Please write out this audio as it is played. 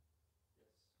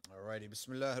Alrighty,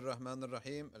 Bismillah ar-Rahman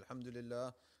ar-Rahim,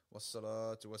 Alhamdulillah,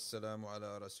 wassalatu wassalamu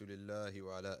ala Rasulillahi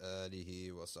wa ala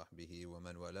alihi wa sahbihi wa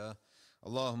man wala.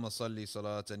 Allahumma salli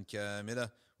salatan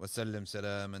kamila wa sallim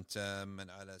salaman tamman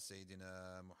ala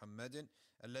Sayyidina Muhammadin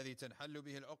alladhi tanhallu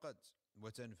bihi al-uqad wa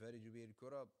tanfariju bihi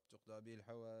al-kurab tuqda bihi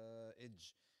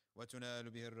al-hawaij وتنال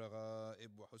به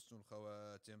الرغائب وحسن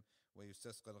الخواتم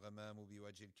ويستسقى الغمام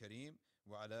بوجه الكريم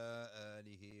وعلى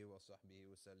آله وصحبه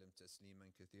وسلم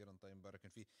تسليما كثيرا طيب مباركا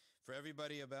فيه. For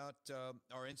everybody about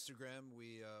our Instagram,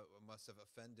 we must have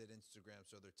offended Instagram,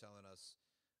 so they're telling us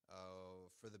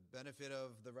for the benefit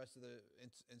of the rest of the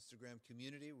Instagram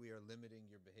community, we are limiting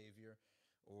your behavior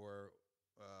or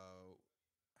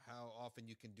how often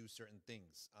you can do certain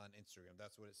things on Instagram.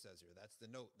 That's what it says here. That's the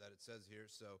note that it says here.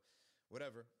 So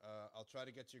whatever, I'll try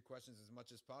to get to your questions as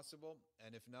much as possible,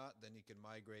 and if not, then you can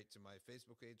migrate to my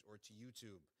Facebook page or to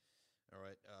YouTube. All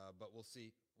right, but we'll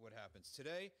see what happens.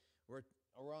 Today, we're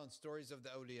on Stories of the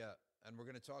Awliya, and we're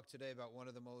going to talk today about one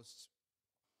of the most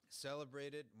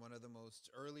celebrated, one of the most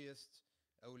earliest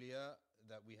awliya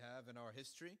that we have in our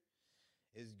history.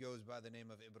 It goes by the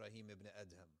name of Ibrahim Ibn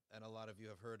Adham, and a lot of you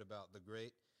have heard about the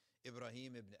great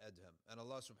Ibrahim Ibn Adham. And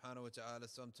Allah subhanahu wa ta'ala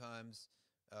sometimes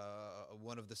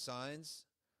one of the signs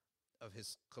of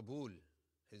his qabul,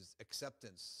 his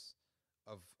acceptance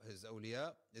of his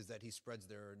awliya, is that he spreads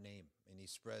their name and he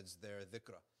spreads their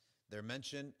dhikra. Their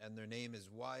mention and their name is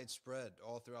widespread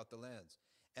all throughout the lands.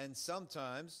 And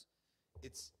sometimes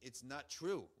it's not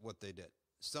true what they did.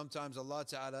 Sometimes Allah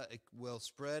Ta'ala will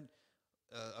spread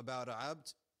about a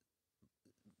abd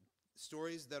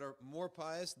stories that are more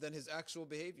pious than his actual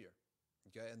behavior.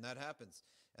 Okay, and that happens.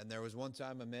 And there was one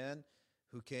time a man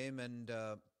who came and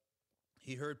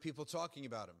he heard people talking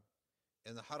about him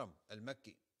in the Haram,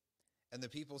 al-Makki. And the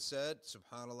people said,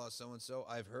 subhanAllah, so-and-so,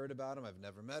 I've heard about him, I've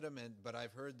never met him, but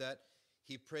I've heard that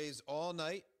he prays all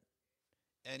night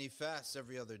and he fasts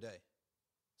every other day.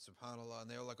 SubhanAllah. And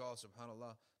they were like, oh,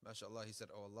 SubhanAllah, MashaAllah. He said,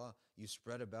 oh Allah, you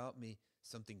spread about me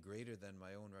something greater than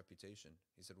my own reputation.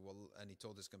 He said, well, and he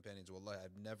told his companions, Wallahi,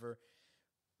 I've never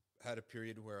had a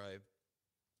period where I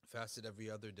fasted every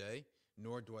other day,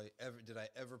 nor did I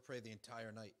ever pray the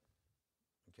entire night.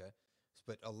 Okay?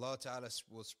 But Allah Ta'ala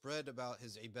will spread about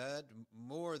His ibad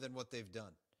more than what they've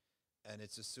done. And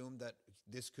it's assumed that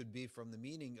this could be from the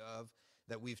meaning of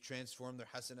that we've transformed their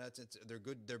hasanats into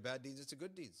their bad deeds into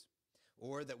good deeds.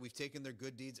 Or that we've taken their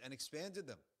good deeds and expanded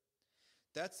them.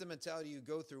 That's the mentality you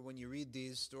go through when you read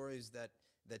these stories that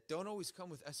don't always come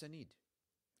with asanid.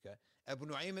 Okay? Abu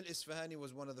Nu'aym al-Isfahani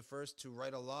was one of the first to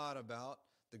write a lot about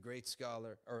the great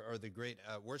scholar or the great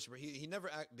worshipper. He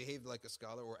never behaved like a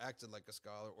scholar or acted like a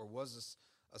scholar or was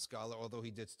a scholar, although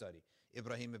he did study.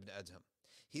 Ibrahim Ibn Adham.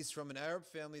 He's from an Arab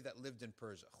family that lived in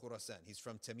Persia, Khurasan. He's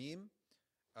from Tamim,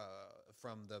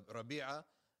 from the Rabi'a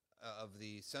of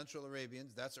the Central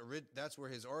Arabians. That's where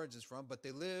his origin is from, but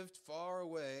they lived far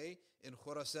away in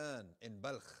Khurasan, in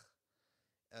Balkh.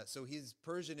 So he's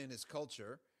Persian in his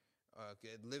culture.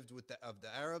 Lived with the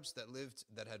Arabs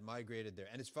that had migrated there,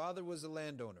 and his father was a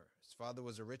landowner. His father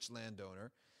was a rich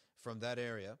landowner from that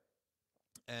area,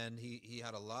 and he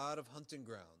had a lot of hunting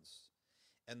grounds.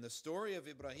 And the story of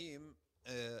Ibrahim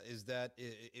is that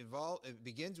it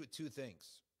begins with two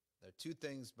things. There are two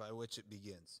things by which it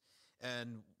begins,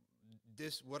 and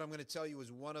what I'm going to tell you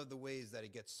is one of the ways that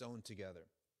it gets sewn together.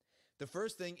 The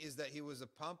first thing is that he was a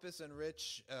pompous and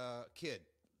rich kid.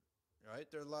 Right?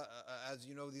 There are as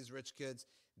you know, these rich kids,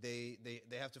 they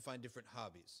have to find different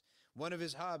hobbies. One of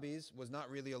his hobbies was not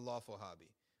really a lawful hobby.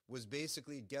 Was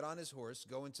basically get on his horse,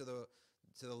 go into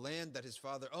the land that his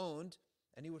father owned,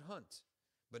 and he would hunt,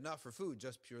 but not for food,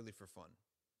 just purely for fun.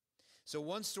 So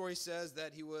one story says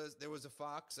that there was a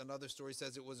fox, another story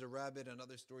says it was a rabbit,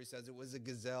 another story says it was a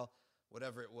gazelle,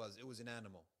 whatever it was an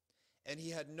animal. And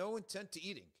he had no intent to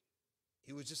eating.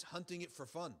 He was just hunting it for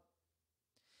fun.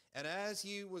 And as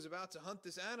he was about to hunt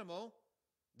this animal,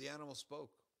 the animal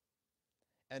spoke.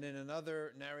 And in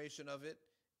another narration of it,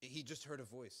 he just heard a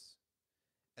voice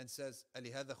and says,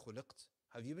 "Alihada khuliqt?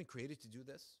 Have you been created to do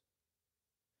this?"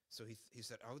 So he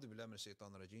said, "A'udhu billahi minash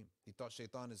shaitan rajim." He thought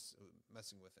shaitan is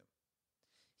messing with him.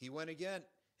 He went again,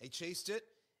 he chased it,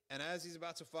 and as he's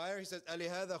about to fire, he says,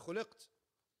 "Alihada khuliqt?"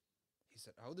 He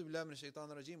said, "A'udhu billahi minash shaitan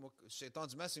rajim."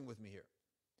 Shaitan's messing with me here.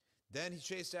 Then he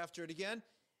chased after it again.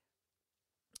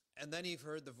 And then he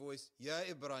heard the voice, Ya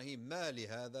Ibrahim, ma li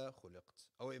hada khuliqt.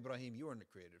 Oh Ibrahim, you weren't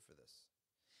created for this.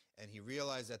 And he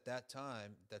realized at that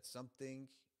time that something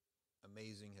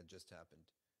amazing had just happened.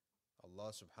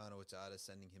 Allah subhanahu wa ta'ala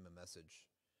sending him a message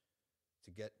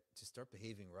to start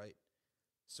behaving right.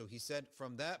 So he said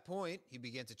from that point, he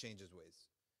began to change his ways.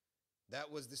 That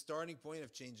was the starting point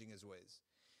of changing his ways.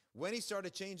 When he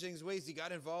started changing his ways, he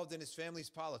got involved in his family's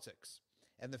politics.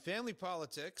 And the family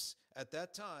politics at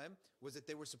that time was that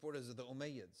they were supporters of the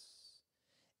Umayyads.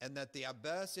 And that the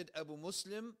Abbasid Abu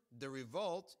Muslim, the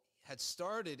revolt, had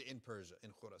started in Persia,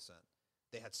 in Khurasan.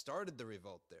 They had started the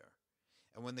revolt there.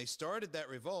 And when they started that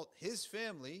revolt, his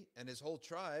family and his whole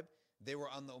tribe, they were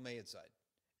on the Umayyad side.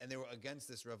 And they were against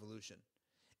this revolution.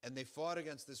 And they fought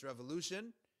against this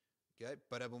revolution, okay,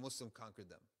 but Abu Muslim conquered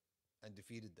them and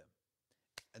defeated them.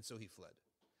 And so he fled.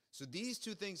 So these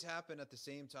two things happened at the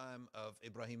same time of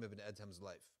Ibrahim Ibn Adham's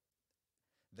life.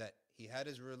 That he had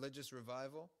his religious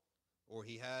revival, or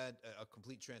he had a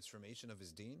complete transformation of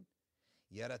his deen.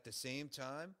 Yet at the same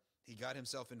time, he got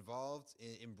himself involved,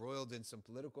 embroiled in some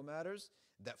political matters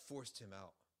that forced him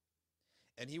out.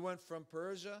 And he went from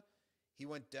Persia, he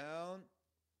went down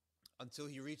until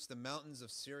he reached the mountains of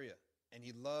Syria. And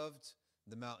he loved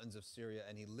the mountains of Syria,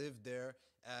 and he lived there.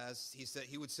 As he said,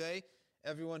 he would say,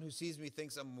 everyone who sees me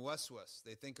thinks I'm muwaswas.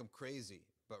 They think I'm crazy.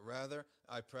 But rather,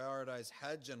 I prioritize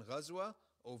Hajj and Ghazwa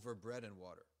over bread and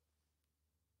water.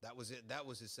 That was it. That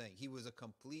was his saying. He was a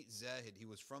complete zahid. He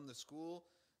was from the school,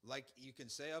 like you can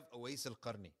say of Uwais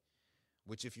al-Qarni,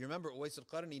 which if you remember, Uwais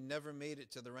al-Qarni never made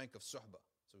it to the rank of Suhbah.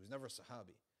 So he was never a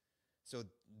Sahabi. So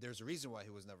there's a reason why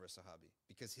he was never a Sahabi.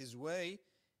 Because his way,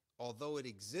 although it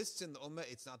exists in the Ummah,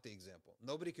 it's not the example.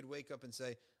 Nobody could wake up and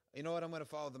say, you know what, I'm going to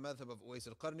follow the madhab of Uwais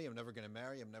al-Qarni. I'm never going to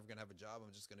marry. I'm never going to have a job.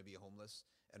 I'm just going to be homeless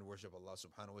and worship Allah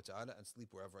subhanahu wa ta'ala and sleep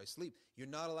wherever I sleep. You're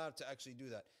not allowed to actually do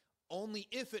that. Only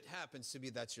if it happens to be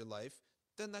that's your life,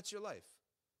 then that's your life.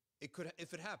 It could,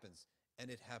 if it happens. And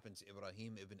it happened to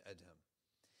Ibrahim Ibn Adham.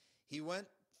 He went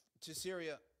to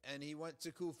Syria, and he went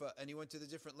to Kufa, and he went to the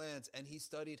different lands, and he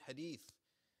studied hadith.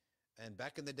 And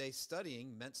back in the day,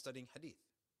 studying meant studying hadith.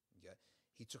 Okay?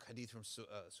 He took hadith from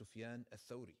Sufyan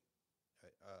al-Thawri,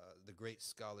 the great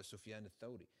scholar Sufyan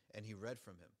al-Thawri, and he read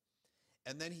from him.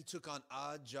 And then he took on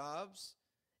odd jobs,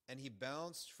 and he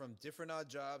bounced from different odd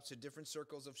jobs to different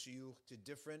circles of shuyukh, to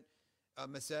different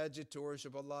masajid to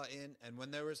worship Allah in. And when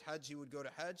there was Hajj, he would go to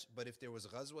Hajj, but if there was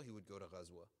Ghazwa, he would go to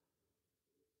Ghazwa.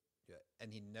 Yeah.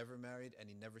 And he never married, and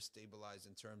he never stabilized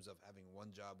in terms of having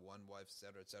one job, one wife,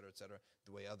 etc., etc., etc.,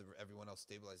 the way everyone else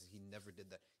stabilizes. He never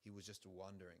did that. He was just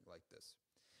wandering like this.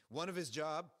 One of his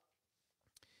job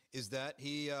is that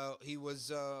he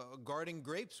was guarding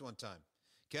grapes one time.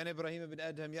 Kan Ibrahim ibn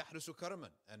Adham yahrusu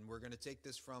karaman. And we're going to take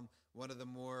this from one of the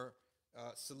more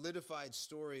solidified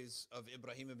stories of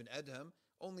Ibrahim ibn Adham.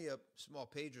 Only a small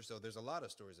page or so. There's a lot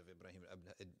of stories of Ibrahim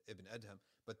ibn Adham,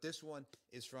 but this one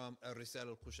is from Risal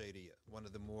al-Qushayriyah, one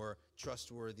of the more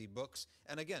trustworthy books.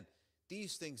 And again,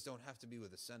 these things don't have to be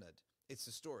with a sanad. It's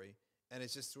a story, and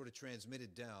it's just sort of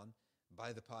transmitted down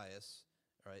by the pious,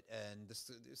 right? And the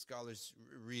scholars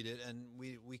read it, and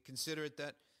we consider it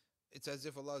that it's as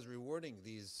if Allah is rewarding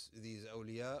these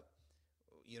awliya,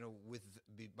 you know,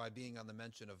 by being on the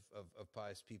mention of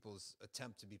pious people's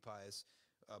attempt to be pious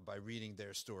by reading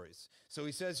their stories. So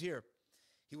he says here,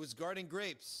 he was guarding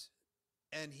grapes,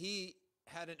 and he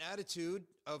had an attitude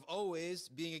of always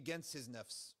being against his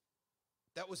nafs.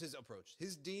 That was his approach.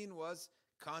 His deen was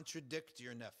contradict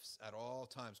your nafs at all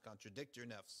times. Contradict your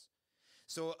nafs.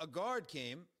 So a guard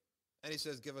came, and he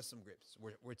says, give us some grapes.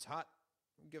 It's hot.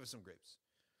 Give us some grapes.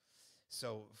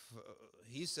 So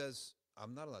he says,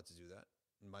 I'm not allowed to do that.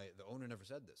 The owner never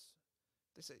said this.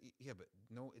 They said, yeah, but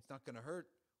no, it's not going to hurt.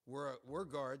 We're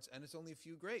guards, and it's only a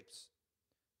few grapes.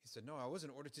 He said, no, I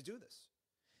wasn't ordered to do this.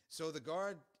 So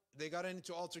they got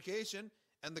into altercation,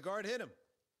 and the guard hit him.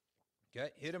 Okay,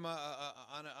 hit him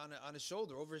on his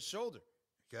shoulder, over his shoulder.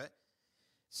 Okay,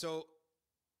 so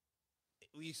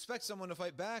we expect someone to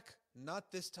fight back,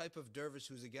 not this type of dervish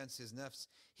who's against his nafs.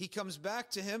 He comes back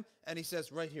to him, and he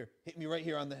says, right here, hit me right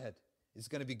here on the head. It's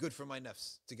going to be good for my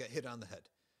nafs to get hit on the head.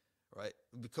 Right?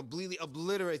 Completely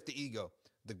obliterate the ego.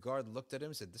 The guard looked at him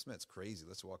and said, this man's crazy.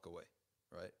 Let's walk away.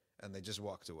 Right? And they just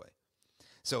walked away.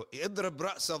 So, اضرب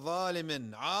رأس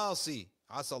ظالم عاصي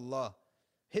عصى الله.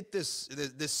 Hit this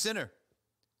sinner.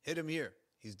 Hit him here.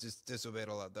 He's just disobeyed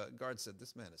Allah. The guard said,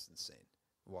 this man is insane.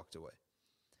 Walked away.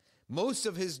 Most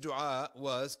of his dua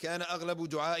was, كان أغلب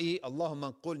دعائي اللهم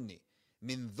انقلني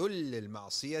من ذل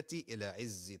المعصية إلى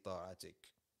عز طاعتك.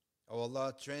 Oh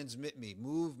Allah, transmit me,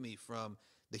 move me from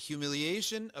the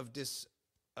humiliation of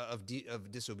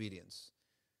disobedience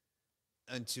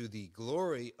unto the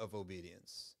glory of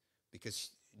obedience. Because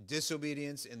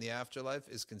disobedience in the afterlife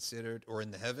is considered, or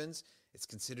in the heavens, it's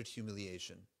considered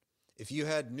humiliation. If you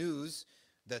had news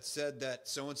that said that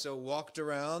so-and-so walked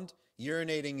around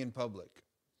urinating in public,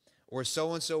 or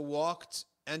so-and-so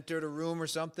entered a room or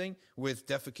something with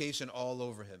defecation all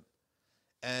over him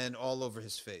and all over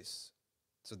his face,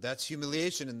 So that's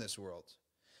humiliation in this world.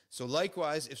 So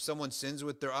likewise, if someone sins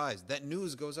with their eyes, that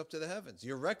news goes up to the heavens.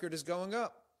 Your record is going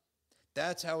up.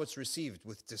 That's how it's received,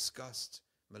 with disgust.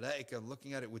 Malaika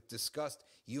looking at it with disgust.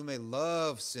 You may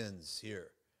love sins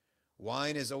here.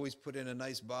 Wine is always put in a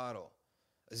nice bottle.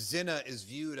 Zina is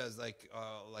viewed as like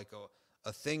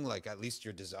a thing, like at least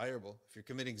you're desirable. If you're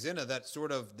committing zina, there's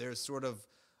sort of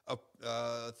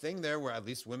a thing there where at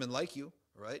least women like you,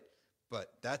 right?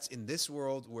 But that's in this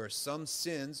world where some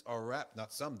sins are wrapped,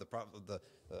 not some,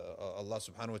 Allah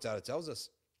subhanahu wa ta'ala tells us,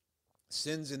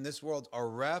 sins in this world are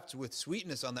wrapped with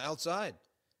sweetness on the outside,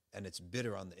 and it's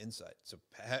bitter on the inside. So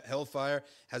hellfire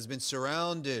has been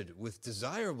surrounded with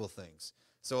desirable things.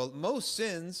 So most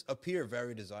sins appear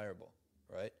very desirable,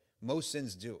 right? Most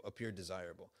sins do appear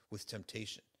desirable with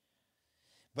temptation.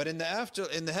 But in the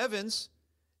heavens,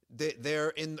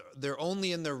 they're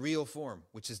only in their real form,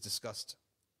 which is disgust.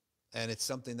 And it's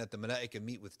something that the malaika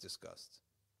meet with disgust.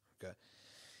 Okay.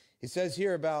 He says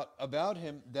here about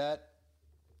him that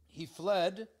he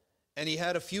fled and he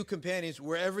had a few companions.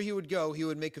 Wherever he would go, he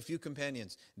would make a few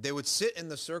companions. They would sit in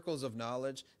the circles of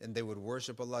knowledge and they would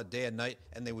worship Allah day and night,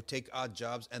 and they would take odd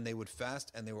jobs and they would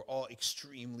fast, and they were all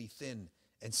extremely thin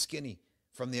and skinny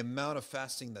from the amount of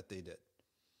fasting that they did.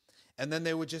 And then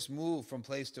they would just move from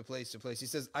place to place to place. He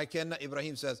says,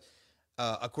 Ibrahim says,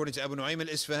 according to Abu Nu'aym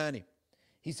al-Isfahani,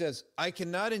 he says, I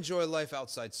cannot enjoy life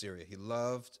outside Syria. He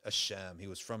loved Sham. He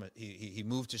was from it. He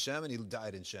moved to Sham and he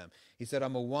died in Sham. He said,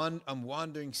 I'm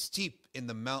wandering steep in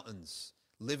the mountains,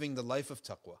 living the life of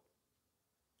taqwa.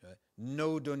 Okay?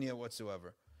 No dunya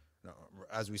whatsoever. Now,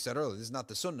 as we said earlier, this is not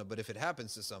the sunnah, but if it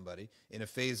happens to somebody in a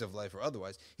phase of life or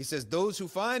otherwise, he says, those who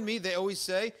find me, they always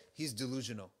say, he's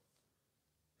delusional.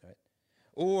 Right?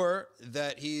 Or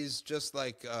that he's just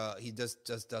like, he just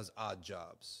does odd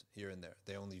jobs here and there.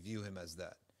 They only view him as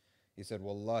that. He said,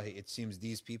 Wallahi, it seems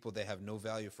these people, they have no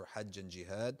value for hajj and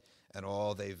jihad, and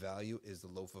all they value is the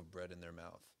loaf of bread in their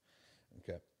mouth.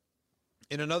 Okay.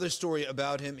 In another story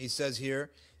about him, he says here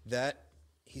that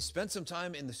he spent some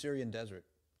time in the Syrian desert,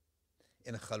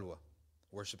 in a khalwa,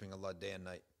 worshipping Allah day and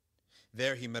night.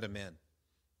 There he met a man.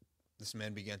 This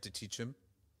man began to teach him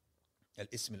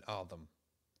al-ism al-a'zam,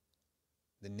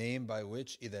 the name by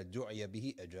which إِذَا دُعِيَ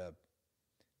بِهِ أَجَابٍ.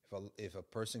 If a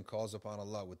person calls upon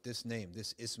Allah with this name,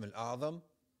 this ism al-a'zam,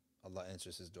 Allah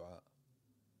answers his dua.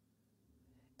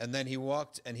 And then he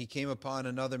walked and he came upon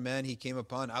another man. He came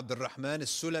upon Abdurrahman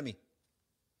al-Sulami.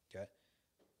 Okay?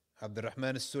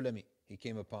 Abdurrahman al-Sulami. He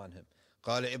came upon him.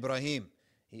 قال Ibrahim.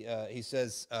 He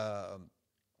says,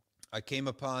 I came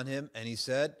upon him and he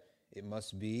said, it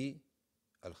must be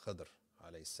Al-Khidr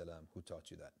alayhi salam who taught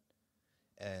you that.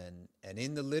 And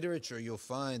in the literature you'll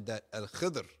find that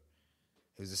Al-Khidr,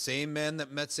 who's the same man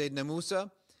that met Sayyidina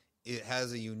Musa, it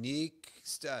has a unique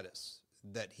status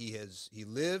that he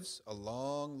lives a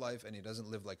long life, and he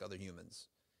doesn't live like other humans.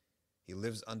 He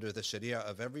lives under the sharia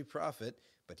of every prophet,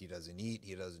 but he doesn't eat,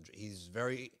 he's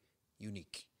very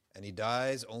unique. And he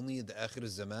dies only in the akhir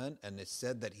zaman, and it's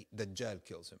said that Dajjal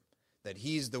kills him. That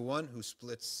he's the one who's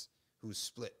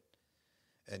split.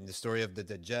 And the story of the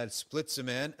Dajjal splits a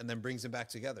man and then brings him back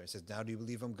together. He says, now do you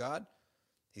believe I'm God?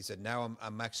 He said, now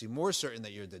I'm actually more certain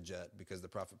that you're Dajjal, because the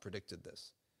Prophet predicted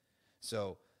this.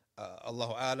 So,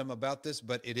 Allahu A'lam about this,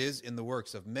 but it is in the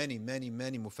works of many, many,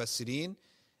 many mufassirin,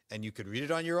 and you could read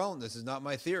it on your own. This is not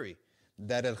my theory.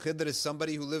 That Al-Khidr is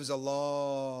somebody who lives a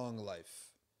long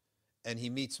life. And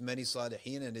he meets many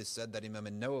salihin, and it is said that Imam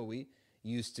al-Nawawi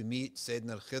used to meet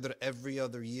Sayyidina al-Khidr every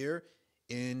other year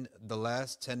in the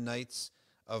last 10 nights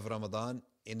of Ramadan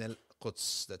in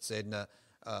Al-Quds. That Sayyidina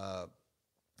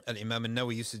Imam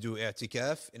al-Nawawi used to do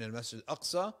i'tikaf in al-Masjid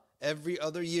al-Aqsa every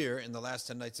other year in the last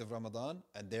 10 nights of Ramadan,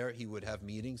 and there he would have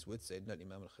meetings with Sayyidina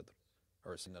Imam al-Khidr,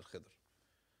 or Sayyidina al-Khidr.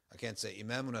 I can't say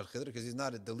Imam al-Khidr because he's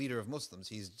not the leader of Muslims.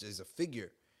 He's a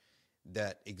figure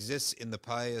that exists in the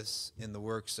pious, in the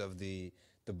works of the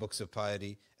books of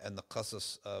piety and the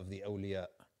qasas of the awliya.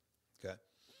 Okay.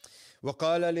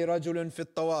 وَقَالَ لِرَجُلٍ فِي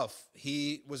الطَّوَافِ.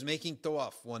 He was making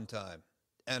tawaf one time,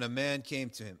 and a man came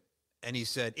to him, and he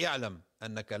said, اعلم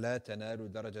أنك لا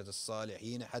تنال درجة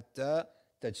الصالحين حتى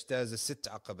تجتاز الست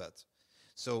عقبات.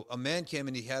 So a man came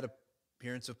and he had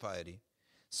appearance of piety.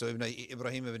 So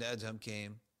Ibrahim Ibn Adham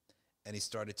came and he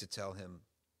started to tell him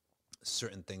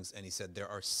certain things, and he said there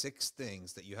are 6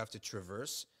 things that you have to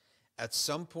traverse at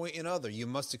some point or other. You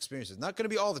must experience it. It's not going to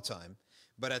be all the time,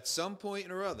 but at some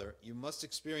point or other you must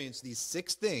experience these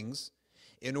 6 things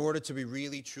in order to be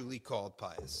really truly called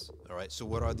pious. All right, so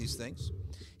what are these things?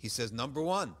 He says, number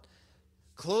 1,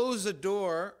 close the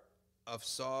door of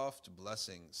soft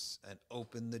blessings and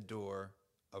open the door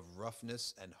of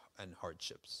roughness and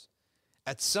hardships.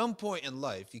 At some point in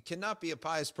life, you cannot be a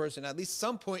pious person. At least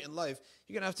some point in life,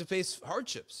 you're going to have to face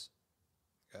hardships.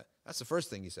 Okay? That's the first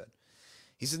thing he said.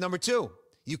 He said, number two,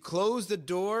 you close the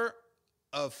door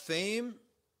of fame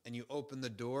and you open the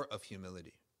door of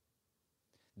humility.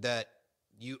 That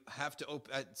you have to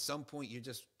open, at some point, you're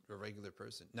just a regular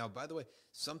person. Now, by the way,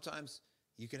 sometimes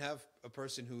you can have a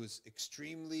person who is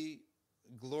extremely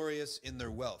glorious in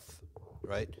their wealth,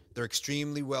 right? They're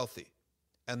extremely wealthy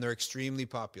and they're extremely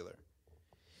popular.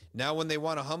 Now, when they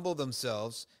want to humble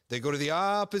themselves, they go to the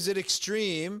opposite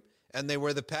extreme and they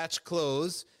wear the patch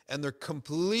clothes and they're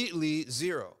completely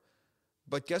zero.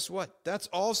 But guess what? That's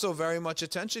also very much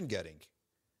attention getting.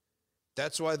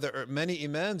 That's why there are many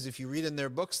imams, if you read in their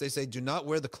books, they say, do not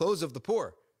wear the clothes of the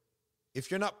poor.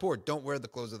 If you're not poor, don't wear the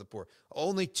clothes of the poor.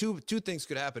 Only two things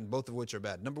could happen, both of which are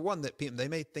bad. Number one, that they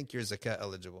may think you're zakah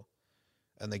eligible,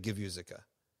 and they give you zakah,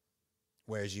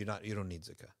 whereas you don't need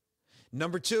zakah.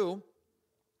 Number two,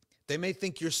 they may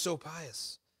think you're so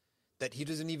pious that he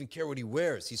doesn't even care what he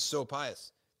wears. He's so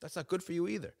pious. That's not good for you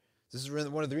either. This is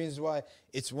one of the reasons why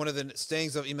it's one of the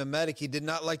sayings of Imam Malik. He did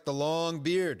not like the long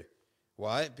beard.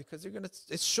 Why? Because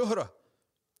it's shuhra,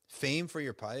 fame for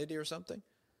your piety or something.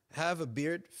 Have a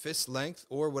beard, fist length,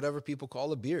 or whatever people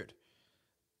call a beard.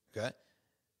 Okay,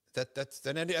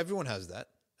 then everyone has that.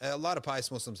 A lot of pious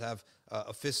Muslims have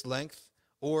a fist length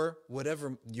or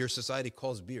whatever your society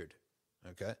calls beard.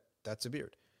 Okay, that's a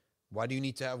beard. Why do you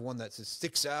need to have one that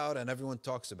sticks out and everyone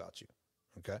talks about you?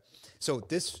 Okay, so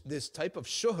this type of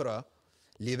shuhra,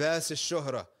 libas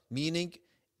al-shuhra, meaning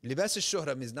libas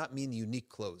al-shuhra does not mean unique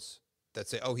clothes that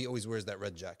say, oh, he always wears that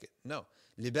red jacket. No,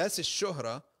 libas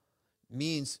al-shuhra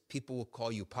means people will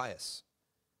call you pious.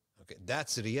 Okay,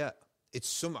 that's riya. It's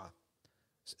sum'ah.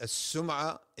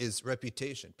 Sum'ah is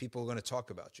reputation. People are going to talk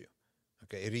about you.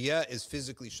 Okay, riya is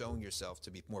physically showing yourself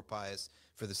to be more pious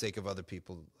for the sake of other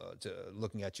people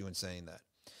looking at you and saying that.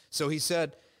 So he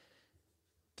said,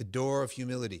 the door of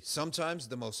humility. Sometimes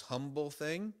the most humble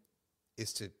thing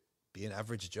is to be an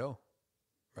average Joe,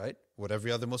 right? What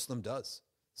every other Muslim does.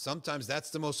 Sometimes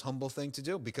that's the most humble thing to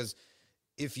do, because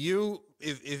if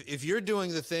you're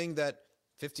doing the thing that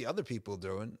 50 other people are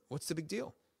doing, what's the big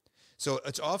deal? So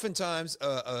it's oftentimes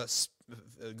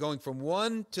going from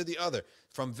one to the other,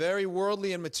 from very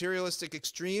worldly and materialistic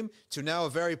extreme to now a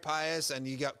very pious, and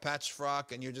you got patch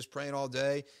frock and you're just praying all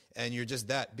day and you're just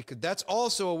that, because that's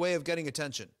also a way of getting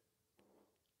attention.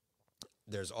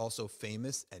 There's also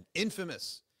famous and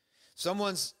infamous.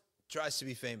 Someone tries to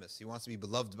be famous. He wants to be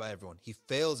beloved by everyone. He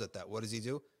fails at that. What does he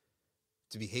do?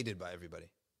 To be hated by everybody.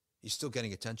 You're still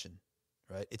getting attention,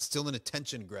 right? It's still an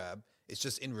attention grab. It's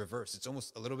just in reverse. It's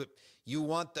almost a little bit, you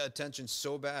want the attention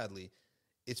so badly,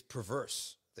 it's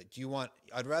perverse. That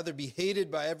I'd rather be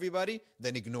hated by everybody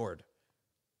than ignored.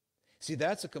 See,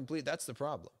 that's the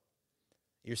problem.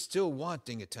 You're still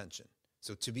wanting attention.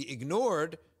 So to be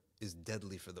ignored is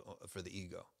deadly for the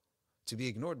ego. To be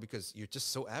ignored because you're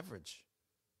just so average,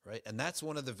 right? And that's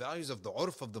one of the values of the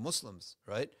urf of the Muslims,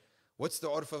 right? What's the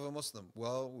urf of a Muslim?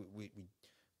 Well, we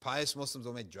pious Muslims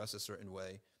will dress a certain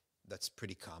way. That's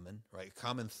pretty common, right?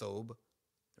 Common thobe,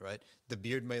 right? The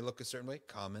beard may look a certain way,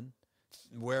 common.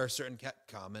 Wear a certain cap,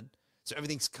 common. So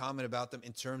everything's common about them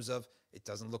in terms of it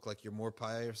doesn't look like you're more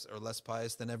pious or less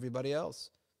pious than everybody else.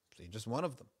 So you're just one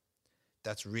of them.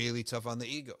 That's really tough on the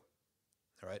ego.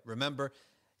 All right. Remember,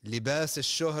 libas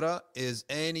al-shuhra is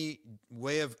any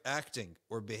way of acting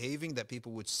or behaving that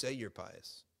people would say you're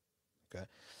pious. Okay.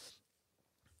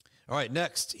 All right.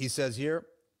 Next, he says here,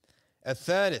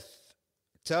 الثالث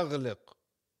تغلق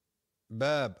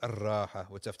باب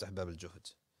الراحة وتفتح باب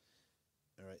الجهد.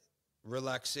 All right.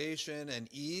 Relaxation and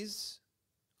ease,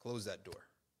 close that door.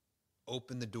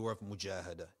 Open the door of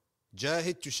mujahada.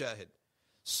 Jahid to shahid.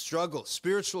 Struggle,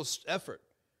 spiritual effort.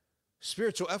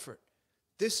 Spiritual effort.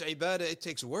 This ibadah, it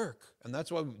takes work. And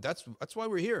that's why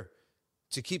we're here.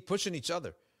 To keep pushing each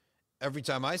other. Every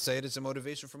time I say it, it's a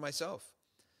motivation for myself.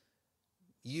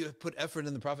 You put effort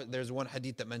in the Prophet. There's one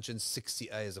hadith that mentions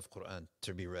 60 ayahs of Quran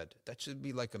to be read. That should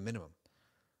be like a minimum.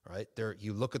 Right? There,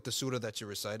 you look at the surah that you're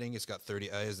reciting, it's got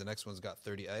 30 ayahs, the next one's got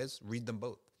 30 ayahs. Read them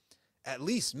both. At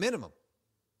least, minimum.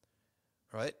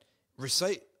 Right?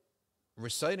 Reciting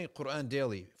Quran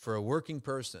daily for a working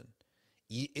person,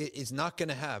 it is not going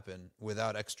to happen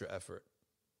without extra effort.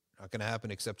 Not going to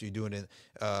happen except you doing it.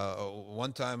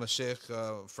 One time a sheikh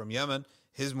from Yemen,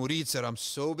 his murid said, I'm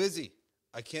so busy,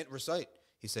 I can't recite.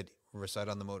 He said, recite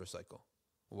on the motorcycle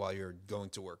while you're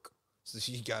going to work. So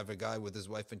you have a guy with his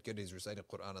wife and kid, he's reciting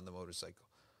Quran on the motorcycle.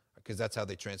 Because that's how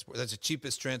they transport. That's the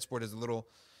cheapest transport, is a little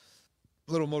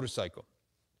motorcycle.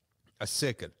 A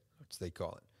sikr, which they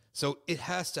call it. So it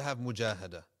has to have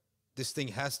mujahada. This thing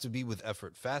has to be with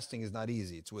effort. Fasting is not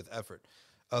easy. It's with effort.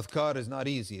 Adhkar is not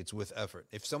easy. It's with effort.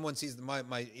 If someone sees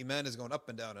my iman is going up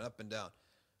and down and up and down,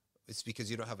 it's because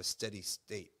you don't have a steady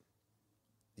state.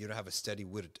 You don't have a steady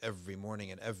wird every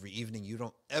morning and every evening. You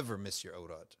don't ever miss your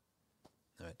awrad.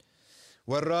 All right.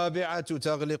 وَالرَّابِعَةُ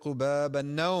تَغْلِقُ بَابَ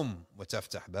النَّوْمِ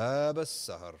وَتَفْتَحْ بَابَ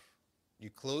السَّهَرِ. You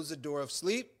close the door of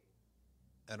sleep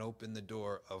and open the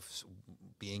door of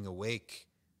being awake,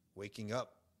 waking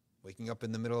up. Waking up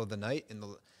in the middle of the night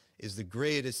is the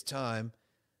greatest time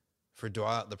for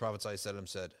dua. The Prophet ﷺ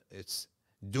said, it's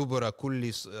dubura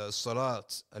kulli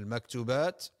salat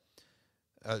al-maktubat,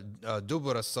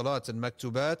 dubura salat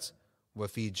al-maktubat,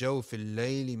 وفي جوف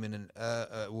الليل من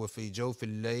وفي جوف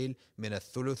الليل من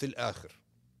الثلث الآخر.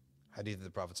 Hadith of the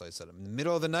Prophet ﷺ. In the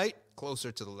middle of the night,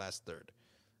 closer to the last third.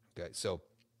 Okay, so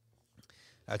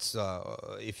that's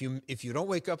if you don't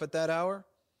wake up at that hour,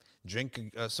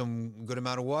 drink some good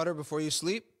amount of water before you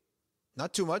sleep.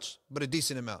 Not too much, but a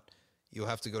decent amount. You'll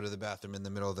have to go to the bathroom in the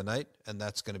middle of the night, and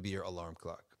that's going to be your alarm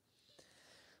clock.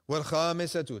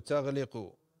 وَالْخَامِسَةُ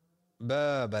تَغْلِقُ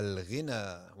بَابَ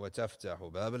الْغِنَى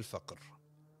وَتَفْتَحُ بَابَ الْفَقْرِ.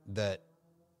 That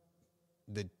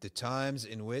the times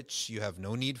in which you have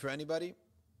no need for anybody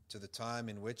to the time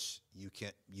in which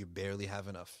you barely have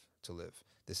enough to live.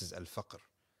 This is al-faqr.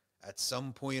 At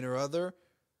some point or other,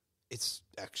 it's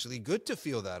actually good to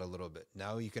feel that a little bit.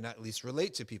 Now you can at least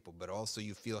relate to people, but also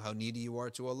you feel how needy you are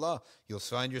to Allah. You'll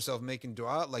find yourself making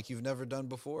dua like you've never done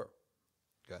before.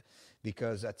 Okay?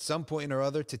 Because at some point or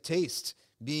other, to taste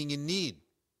being in need,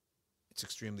 it's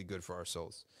extremely good for our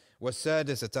souls.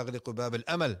 وَالسَّادِسَ تَغْلِقُ بَابَ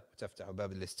الْأَمَلِ وَتَفْتَحُ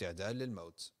بَابَ الْإِسْتِعْدَادِ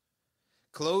لِلْمَوْتِ.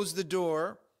 Close the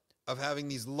door of having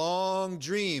these long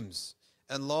dreams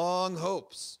and long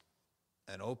hopes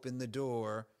and open the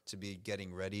door to be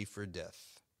getting ready for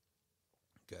death.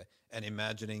 Okay? And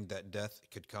imagining that death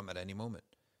could come at any moment.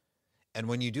 And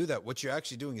when you do that, what you're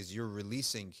actually doing is you're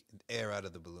releasing air out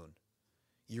of the balloon.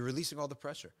 You're releasing all the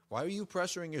pressure. Why are you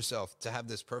pressuring yourself to have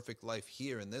this perfect life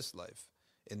here in this life,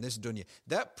 in this dunya?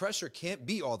 That pressure can't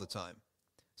be all the time.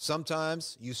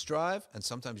 Sometimes you strive and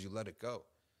sometimes you let it go.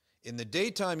 In the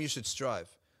daytime, you should strive.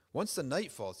 Once the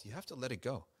night falls, you have to let it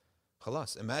go.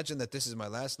 Khalas, imagine that this is my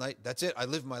last night. That's it. I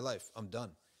lived my life. I'm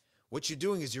done. What you're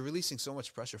doing is you're releasing so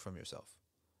much pressure from yourself.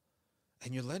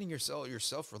 And you're letting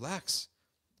yourself relax.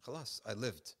 Khalas, I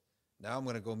lived. Now I'm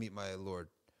going to go meet my Lord.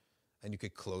 And you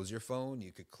could close your phone.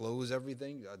 You could close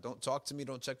everything. Don't talk to me.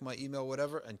 Don't check my email,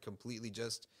 whatever. And completely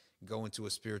just go into a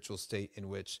spiritual state in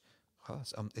which,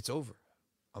 khalas, it's over.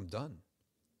 I'm done.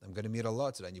 I'm going to meet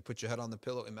Allah today. And you put your head on the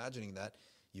pillow, imagining that.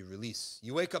 You release.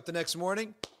 You wake up the next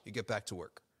morning. You get back to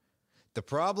work. The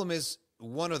problem is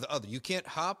one or the other. You can't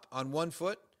hop on one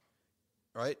foot,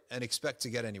 right, and expect to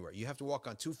get anywhere. You have to walk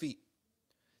on 2 feet.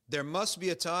 There must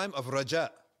be a time of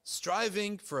raja,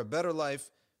 striving for a better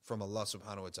life from Allah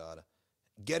subhanahu wa ta'ala,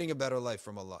 getting a better life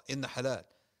from Allah in the halal,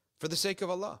 for the sake of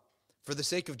Allah, for the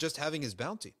sake of just having His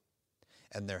bounty.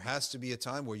 And there has to be a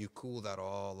time where you cool that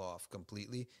all off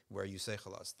completely, where you say,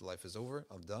 khalas, the life is over,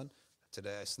 I'm done.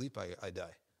 Today I sleep, I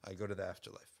die. I go to the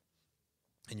afterlife.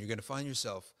 And you're going to find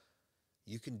yourself,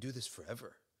 you can do this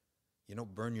forever. You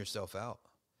don't burn yourself out.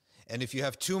 And if you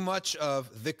have too much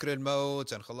of dhikr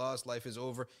al-maut and khalas, life is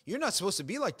over, you're not supposed to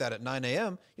be like that at 9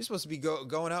 a.m. You're supposed to be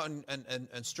going out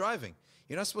and striving.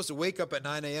 You're not supposed to wake up at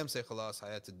 9 a.m., say khalas,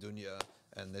 hayat al-dunya,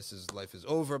 and life is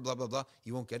over, blah, blah, blah.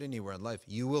 You won't get anywhere in life.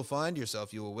 You will find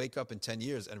yourself, you will wake up in 10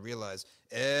 years and realize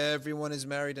everyone is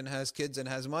married and has kids and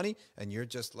has money, and you're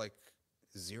just like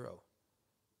zero.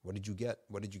 What did you get?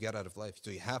 What did you get out of life? So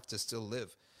you have to still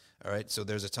live. All right, so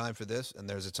there's a time for this and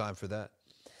there's a time for that.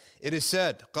 It is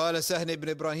said, قال سهل ibn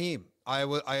Ibrahim, I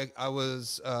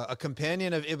was a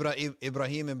companion of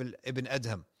Ibrahim Ibn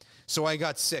Adham. So I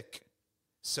got sick.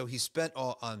 So he spent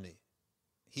all on me.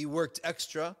 He worked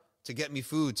extra to get me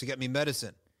food, to get me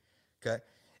medicine. Okay?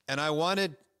 And I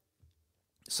wanted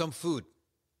some food.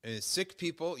 And sick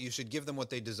people, you should give them what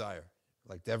they desire.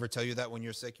 Like, they ever tell you that when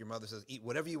you're sick? Your mother says, eat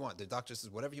whatever you want. The doctor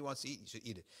says, whatever he wants to eat, you should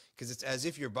eat it. Because it's as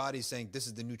if your body's saying, this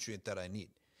is the nutrient that I need.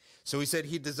 So he said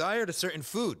he desired a certain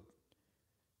food.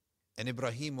 And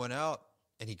Ibrahim went out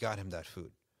and he got him that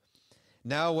food.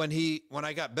 Now, when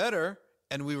I got better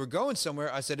and we were going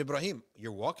somewhere, I said, Ibrahim,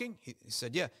 you're walking? He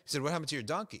said, yeah. He said, what happened to your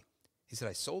donkey? He said,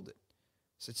 I sold it.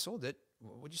 I said, sold it?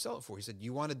 What'd you sell it for? He said,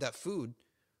 you wanted that food,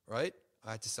 right?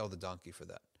 I had to sell the donkey for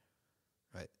that,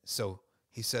 right? So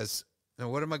he says, now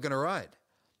what am I going to ride?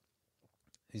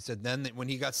 He said, then when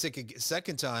he got sick a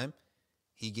second time,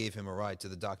 he gave him a ride to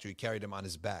the doctor. He carried him on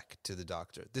his back to the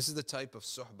doctor. This is the type of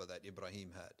suhbah that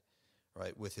Ibrahim had.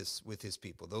 right, with his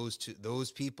people.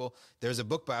 Those people. There's a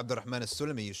book by Abdurrahman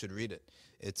as-Sulami. You should read it.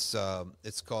 It's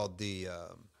called the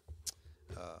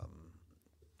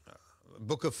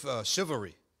Book of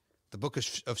Chivalry, the Book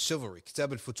of Chivalry,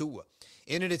 Kitab al-Futuwa.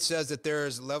 In it, it says that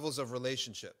there's levels of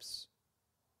relationships,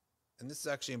 and this is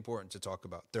actually important to talk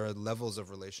about. There are levels of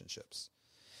relationships.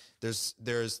 There's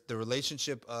the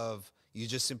relationship of you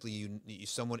just simply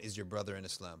someone is your brother in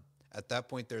Islam. At that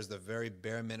point, there's the very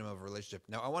bare minimum of a relationship.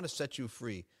 Now, I want to set you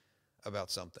free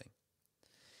about something.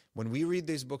 When we read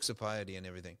these books of piety and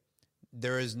everything,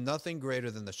 there is nothing greater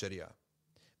than the Sharia.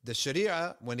 The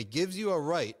Sharia, when it gives you a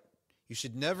right, you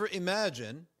should never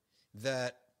imagine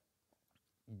that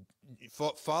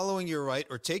following your right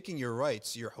or taking your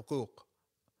rights, your huquq,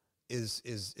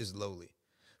 is lowly.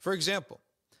 For example,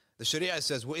 the Sharia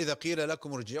says, وَإِذَا قِيلَ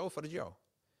لَكُمْ ارْجِعُوا فَارْجِعُوا.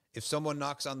 If someone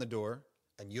knocks on the door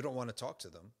and you don't want to talk to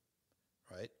them,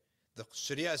 right? The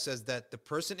Sharia says that the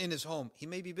person in his home, he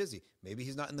may be busy. Maybe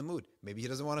he's not in the mood. Maybe he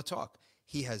doesn't want to talk.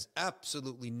 He has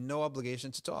absolutely no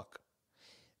obligation to talk.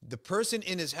 The person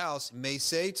in his house may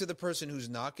say to the person who's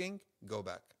knocking, go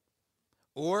back.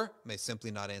 Or may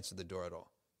simply not answer the door at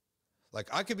all. Like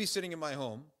I could be sitting in my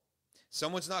home,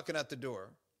 someone's knocking at the door.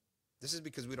 This is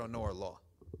because we don't know our law.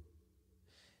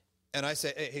 And I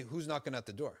say, hey, who's knocking at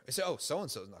the door? I say, oh,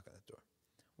 so-and-so's knocking at the door.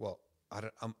 Well,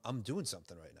 I'm doing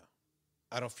something right now.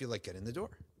 I don't feel like getting the door.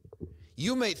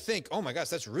 You may think, oh my gosh,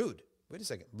 that's rude. Wait a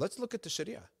second. Let's look at the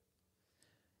Sharia.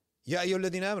 يا أيها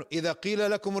الذين آمنوا إذا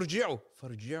قيل لكم ارجعوا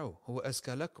فارجعوا هو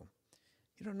أزكى لكم.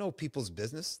 You don't know people's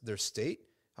business, their state.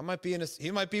 He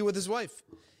might be with his wife.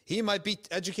 He might be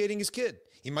educating his kid.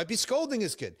 He might be scolding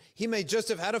his kid. He may just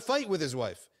have had a fight with his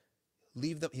wife.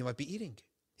 Leave them. He might be eating.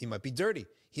 He might be dirty.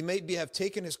 He may have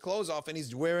taken his clothes off and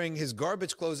he's wearing his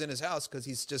garbage clothes in his house because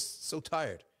he's just so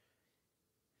tired.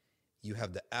 You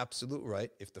have the absolute right,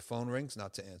 if the phone rings,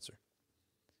 not to answer.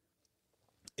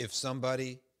 If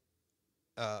somebody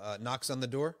knocks on the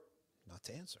door, not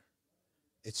to answer.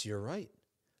 It's your right.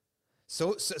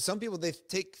 So some people, they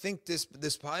think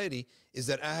this piety is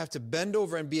that I have to bend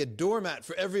over and be a doormat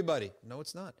for everybody. No,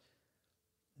 it's not.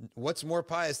 What's more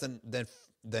pious than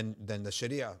the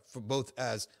Sharia, for both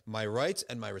as my rights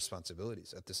and my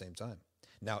responsibilities at the same time?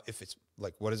 Now, if it's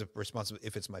like, what is a responsibility?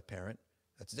 If it's my parent,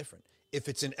 that's different. If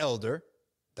it's an elder,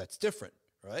 that's different,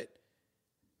 right?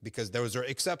 Because those are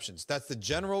exceptions. That's the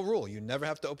general rule. You never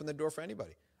have to open the door for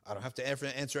anybody. I don't have to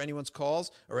answer anyone's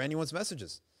calls or anyone's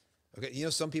messages. Okay, you know,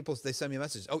 some people, they send me a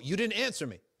message. Oh, you didn't answer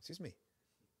me. Excuse me.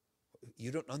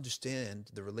 You don't understand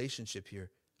the relationship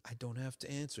here. I don't have to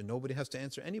answer. Nobody has to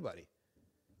answer anybody.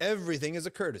 Everything is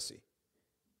a courtesy.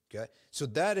 Okay, so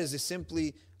that is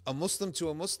simply a Muslim to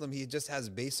a Muslim. He just has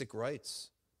basic rights.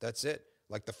 That's it.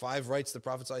 Like the 5 rights the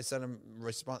Prophet said and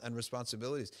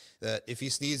responsibilities. That if he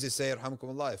sneezes, say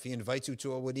Yarhamkumullah. If he invites you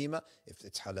to a walima, if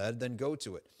it's halal, then go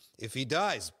to it. If he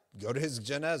dies, go to his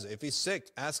janazah. If he's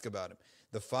sick, ask about him.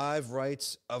 The 5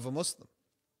 rights of a Muslim.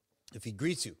 If he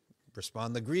greets you,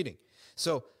 respond the greeting.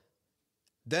 So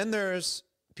then there's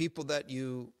people that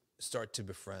you start to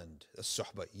befriend, a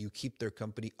suhbah. You keep their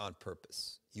company on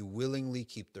purpose. You willingly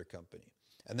keep their company.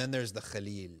 And then there's the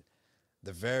khalil,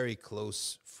 the very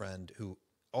close friend who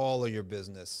all of your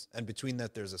business, and between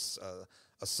that there's a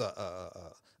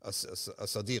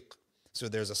sadiq. So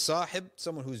there's a sahib,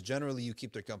 someone who's generally you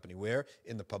keep their company. Where?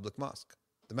 In the public mosque.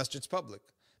 The masjid's public.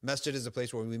 Masjid is a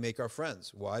place where we make our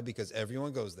friends. Why? Because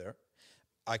everyone goes there.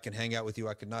 I can hang out with you,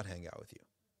 I could not hang out with you.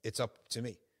 It's up to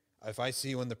me. If I see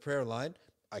you in the prayer line,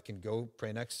 I can go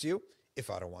pray next to you. If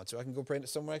I don't want to, I can go pray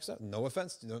somewhere else. No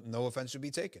offense. No offense should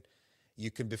be taken. You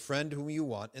can befriend whom you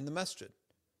want in the masjid.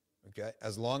 Okay?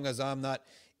 As long as I'm not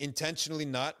intentionally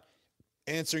not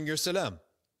answering your salam.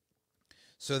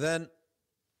 So then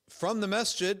from the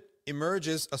masjid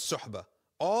emerges a suhbah.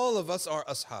 All of us are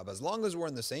ashab. As long as we're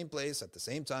in the same place at the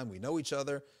same time, we know each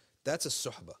other, that's a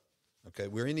suhbah. Okay?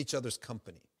 We're in each other's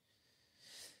company.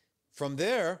 From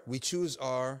there, we choose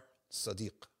our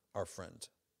sadiq, our friend.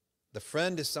 The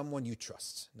friend is someone you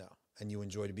trust now, and you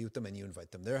enjoy to be with them, and you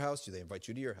invite them to their house, they invite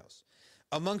you to your house.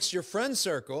 Amongst your friend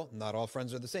circle, not all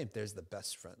friends are the same. There's the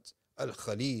best friends.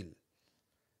 Al-Khalil.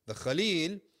 The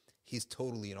Khalil, he's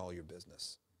totally in all your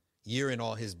business. You're in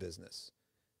all his business.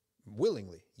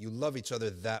 Willingly. You love each other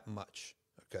that much.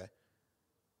 Okay?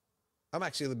 I'm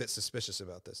actually a little bit suspicious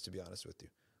about this, to be honest with you.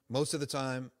 Most of the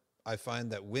time, I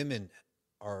find that women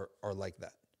are like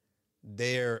that.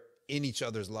 They're in each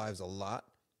other's lives a lot,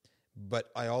 but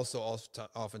I also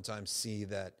oftentimes see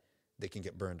that they can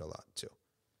get burned a lot too.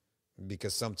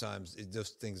 Because sometimes those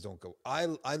things don't go. I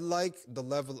like the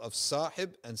level of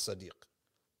sahib and sadiq.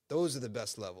 Those are the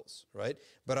best levels, right?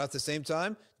 But at the same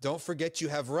time, don't forget you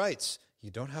have rights. You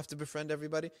don't have to befriend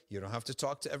everybody. You don't have to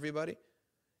talk to everybody.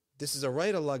 This is a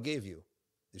right Allah gave you.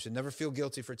 You should never feel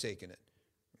guilty for taking it.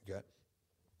 Okay?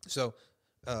 So,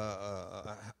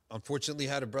 unfortunately,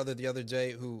 I had a brother the other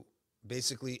day who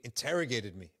basically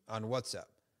interrogated me on WhatsApp.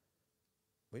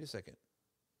 Wait a second.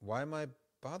 Why am I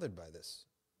bothered by this?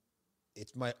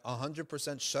 It's my 100%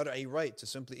 shar'i right to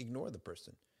simply ignore the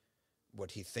person.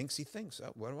 What he thinks, he thinks.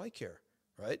 What do I care?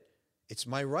 Right? It's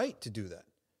my right to do that.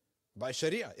 By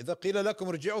Sharia. إِذَا قِيلَ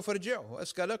لَكُمْ رِجِعُوا فَرْجِعُوا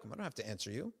وَأَسْكَى لَكُمْ. I don't have to answer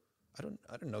you. I don't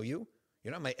know you.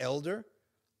 You're not my elder.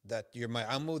 That you're my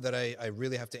ammu, that I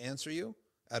really have to answer you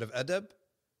out of adab.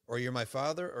 Or you're my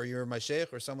father, or you're my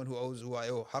sheikh, or someone who I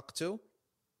owe haqq to.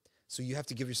 So you have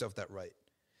to give yourself that right.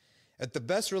 At the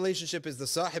best relationship is the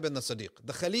sahib and the sadiq.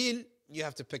 The khalil, you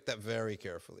have to pick that very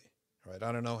carefully. Right?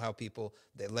 I don't know how people,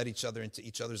 they let each other into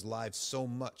each other's lives so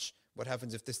much. What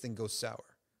happens if this thing goes sour?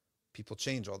 People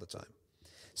change all the time.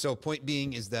 So point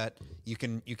being is that you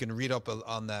can read up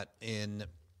on that in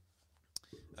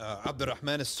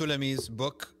Abdurrahman as-Sulami's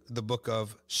book, the Book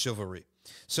of Chivalry.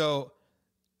 So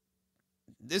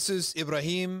this is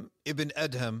Ibrahim Ibn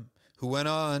Adham, who went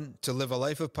on to live a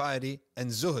life of piety and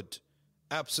zuhud,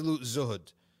 absolute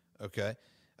zuhud. Okay,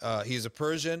 he's a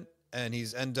Persian, and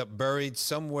he's ended up buried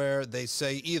somewhere. They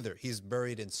say either he's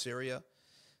buried in Syria,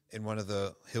 in one of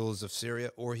the hills of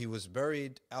Syria, or he was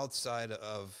buried outside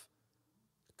of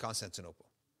Constantinople,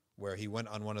 where he went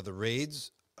on one of the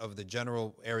raids of the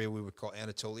general area we would call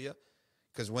Anatolia.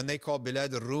 Because when they called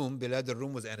Bilad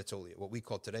al-Rum was Anatolia, what we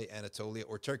call today Anatolia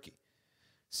or Turkey.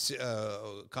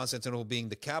 Constantinople being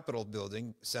the capital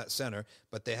building center,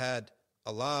 but they had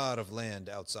a lot of land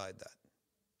outside that,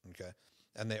 okay?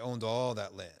 And they owned all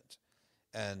that land.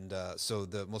 And so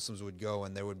the Muslims would go,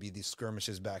 and there would be these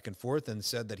skirmishes back and forth, and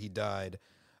said that he died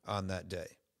on that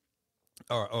day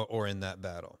or in that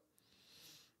battle.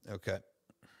 Okay.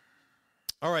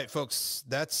 All right, folks,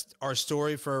 that's our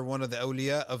story for one of the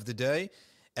awliya of the day.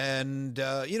 And,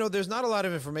 there's not a lot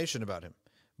of information about him,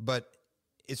 but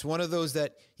it's one of those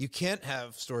that you can't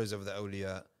have stories of the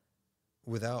awliya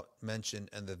without mention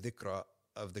and the dhikra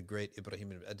of the great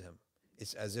Ibrahim Ibn Adham.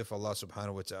 It's as if Allah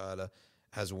subhanahu wa ta'ala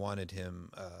has wanted him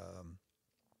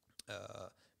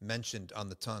mentioned on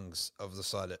the tongues of the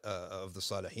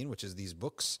Salihin, which is these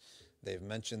books. They've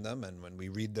mentioned them, and when we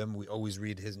read them, we always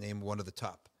read his name, one of the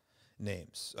top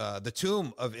names. The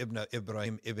tomb of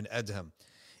Ibrahim Ibn Adham.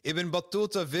 Ibn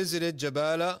Battuta visited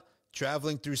Jabala,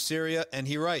 traveling through Syria, and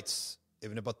he writes,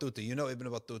 Ibn Battuta, you know Ibn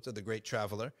Battuta, the great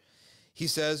traveler. He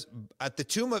says, at the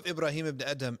tomb of Ibrahim Ibn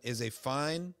Adham is a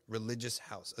fine religious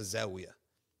house, a zawiyah.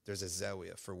 There's a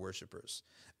zawiyah for worshippers.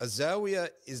 A zawiyah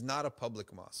is not a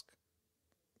public mosque,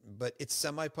 but it's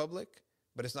semi-public,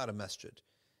 but it's not a masjid.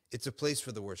 It's a place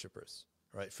for the worshippers,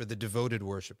 right? For the devoted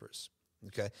worshippers,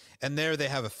 okay? And there they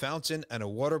have a fountain and a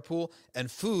water pool, and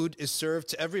food is served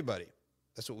to everybody.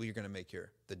 That's what we're going to make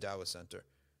here, the Dawah Center.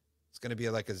 It's going to be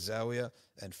like a zawiyah,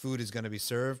 and food is going to be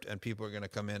served, and people are going to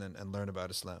come in and learn about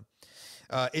Islam.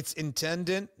 Its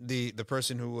intendant, the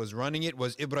person who was running it,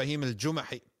 was Ibrahim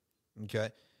al-Jumahi, okay?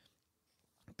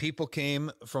 People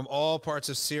came from all parts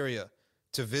of Syria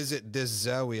to visit this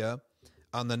zawiyah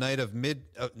on the night of Nisf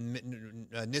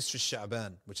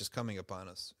al-Sha'ban, which is coming upon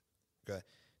us. Okay,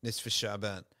 Nisf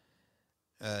al-Sha'ban.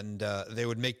 And they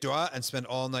would make dua and spend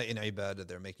all night in ibadah.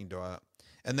 They're making dua.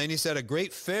 And then he said, a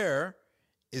great fair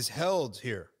is held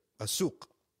here, a souk.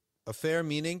 A fair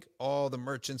meaning all the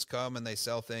merchants come and they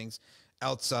sell things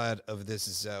outside of this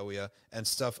zawiyah, and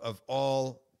stuff of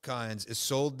all kinds is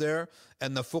sold there.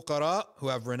 And the fuqara who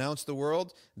have renounced the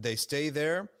world, they stay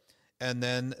there, and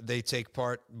then they take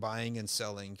part buying and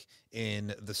selling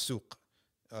in the souk.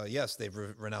 Yes, they've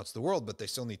renounced the world, but they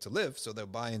still need to live, so they'll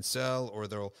buy and sell, or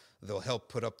they'll help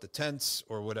put up the tents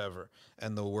or whatever,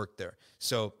 and they'll work there.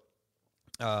 So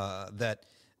Ibn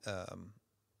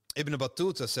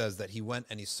Battuta says that he went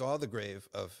and he saw the grave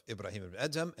of Ibrahim Ibn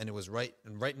Adham, and it was right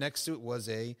next to it was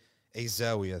a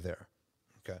zawiyah there.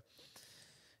 Okay.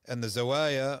 And the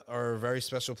zawaya are very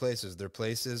special places.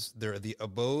 They're the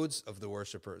abodes of the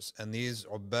worshippers. And these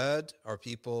ubad are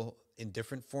people in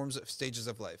different stages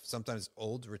of life. Sometimes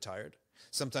old, retired.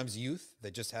 Sometimes youth. They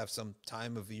just have some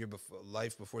time of year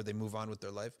before they move on with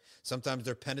their life. Sometimes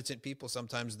they're penitent people.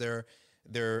 Sometimes they're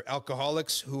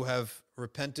alcoholics who have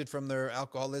repented from their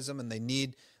alcoholism, and they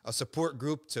need a support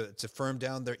group to firm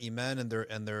down their iman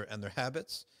and their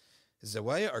habits.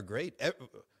 Zawaya are great.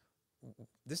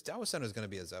 This Dawah Center is going to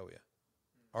be a zawiyah.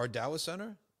 Our Dawah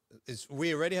Center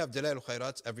we already have Dalail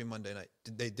al-Khairats every Monday night.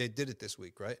 They did it this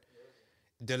week, right?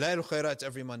 Dalail al-Khairats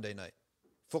every Monday night.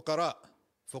 Fuqara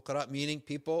Fuqara meaning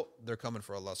people, they're coming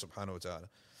for Allah subhanahu wa ta'ala.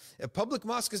 A public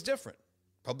mosque is different.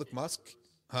 Public mosque,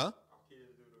 huh?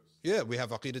 Yeah, we have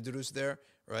Aqidah Durus there,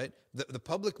 right? The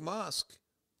public mosque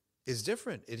is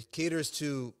different. It caters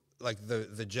to like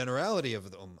the generality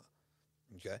of the ummah,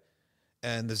 okay?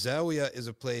 And the Zawiyah is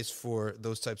a place for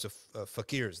those types of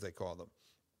fakirs, they call them.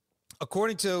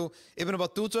 According to Ibn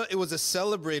Battuta, it was a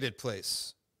celebrated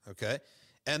place, okay?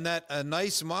 And that a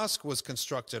nice mosque was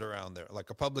constructed around there, like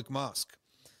a public mosque,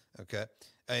 okay?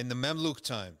 In the Mamluk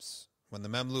times, when the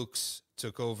Mamluks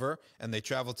took over and they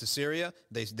traveled to Syria,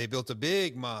 they built a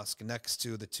big mosque next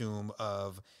to the tomb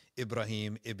of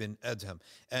Ibrahim Ibn Adham.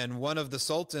 And one of the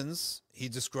sultans, he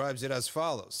describes it as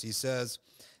follows. He says,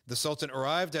 the sultan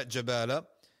arrived at Jabala,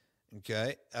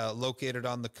 okay, located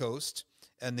on the coast,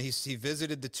 and he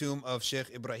visited the tomb of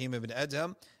Sheikh Ibrahim Ibn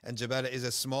Adham, and Jabala is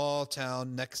a small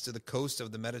town next to the coast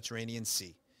of the Mediterranean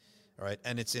Sea, all right,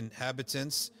 and its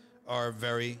inhabitants are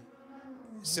very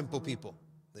simple people.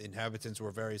 The inhabitants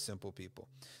were very simple people.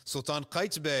 Sultan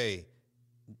Qaits Bey,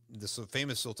 the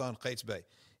famous Sultan Qaits Bey,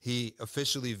 he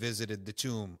officially visited the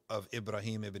tomb of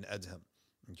Ibrahim Ibn Adham,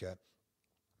 okay.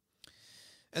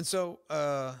 And so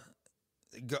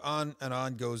on and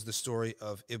on goes the story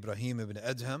of Ibrahim Ibn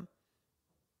Adham.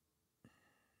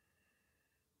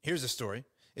 Here's a story.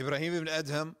 Ibrahim Ibn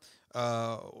Adham,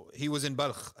 he was in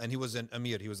Balkh and he was an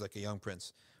Amir. He was like a young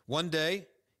prince. One day,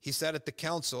 he sat at the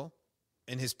council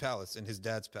in his palace, in his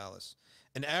dad's palace.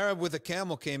 An Arab with a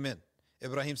camel came in.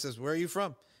 Ibrahim says, where are you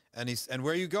from? And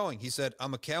where are you going? He said,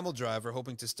 I'm a camel driver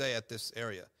hoping to stay at this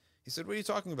area. He said, what are you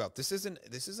talking about? This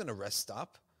isn't a rest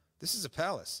stop. This is a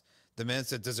palace. The man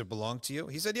said, does it belong to you?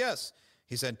 He said, yes.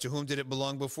 He said, to whom did it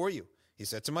belong before you? He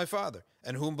said, to my father.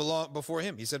 And whom belonged before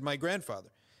him? He said, my grandfather.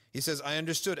 He says, I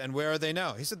understood. And where are they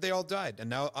now? He said, they all died.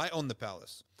 And now I own the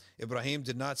palace. Ibrahim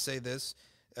did not say this.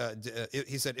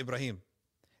 He said, Ibrahim,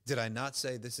 did I not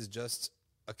say this is just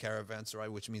a caravanserai,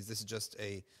 which means this is just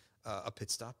a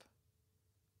pit stop?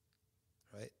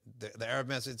 Right? The Arab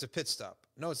man said, it's a pit stop.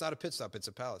 No, it's not a pit stop. It's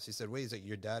a palace. He said, wait a second.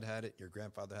 Your dad had it. Your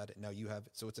grandfather had it. Now you have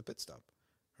it. So it's a pit stop.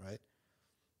 Right?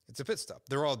 It's a pit stop.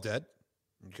 They're all dead.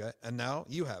 Okay? And now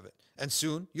you have it. And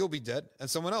soon you'll be dead and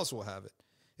someone else will have it.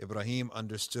 Ibrahim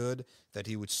understood that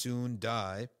he would soon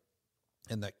die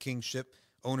and that kingship,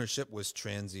 ownership was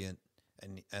transient.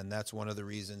 And that's one of the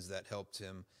reasons that helped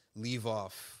him leave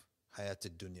off Hayat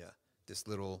ad-Dunya, this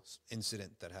little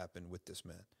incident that happened with this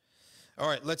man. All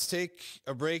right, let's take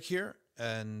a break here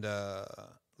and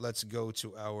let's go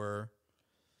to our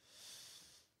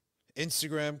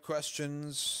Instagram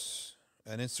questions.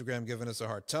 And Instagram giving us a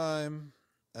hard time.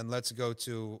 And let's go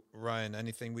to Ryan.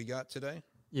 Anything we got today?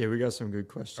 Yeah, we got some good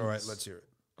questions. All right, let's hear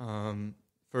it.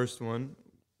 First one,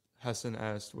 Hassan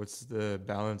asked, what's the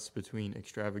balance between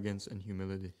extravagance and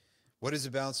humility? What is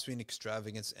the balance between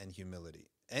extravagance and humility?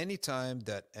 Anytime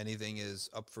that anything is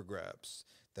up for grabs,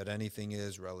 that anything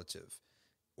is relative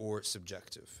or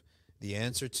subjective, the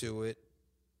answer to it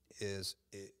is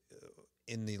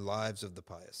in the lives of the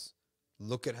pious.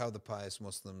 Look at how the pious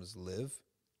Muslims live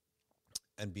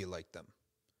and be like them.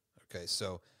 Okay,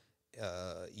 so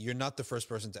you're not the first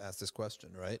person to ask this question,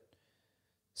 right?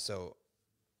 So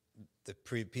the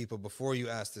people before you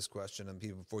asked this question and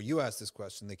people before you asked this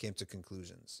question, they came to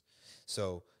conclusions.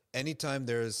 So anytime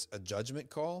there's a judgment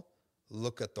call,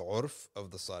 look at the urf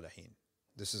of the salihin.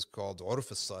 This is called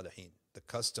urf al-salihin, the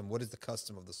custom. What is the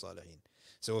custom of the salihin?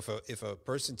 So if a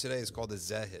person today is called a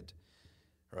zahid,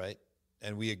 right,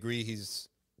 and we agree he's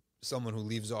someone who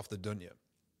leaves off the dunya,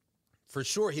 for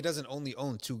sure he doesn't only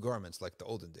own 2 garments like the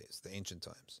olden days, the ancient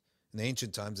times. In the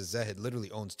ancient times, a zahid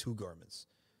literally owns 2 garments.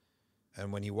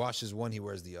 And when he washes one, he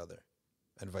wears the other,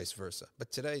 and vice versa.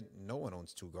 But today, no one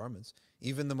owns 2 garments.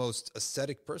 Even the most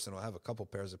ascetic person will have a couple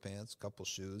pairs of pants, couple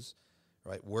shoes,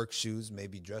 right? Work shoes,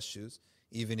 maybe dress shoes,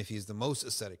 even if he's the most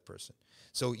ascetic person.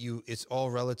 So it's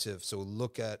all relative. So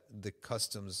look at the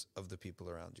customs of the people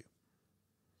around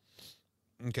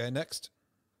you. Okay, next.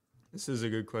 This is a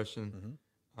good question.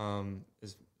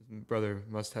 His brother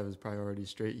must have his priorities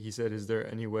straight. He said, is there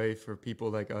any way for people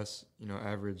like us,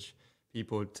 average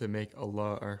people, to make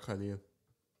Allah our Khalil?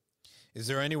 Is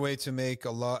there any way to make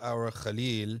Allah our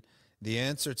Khalil? The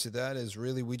answer to that is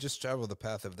really we just travel the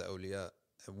path of the awliya.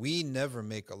 We never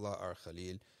make Allah our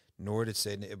Khalil, nor did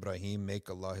Sayyidina Ibrahim make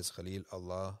Allah his Khalil.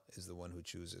 Allah is the one who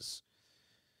chooses.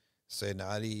 Sayyidina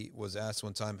Ali was asked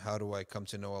one time, how do I come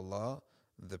to know Allah?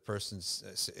 The person,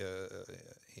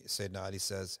 Sayyidina Ali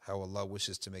says, how Allah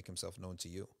wishes to make himself known to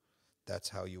you. That's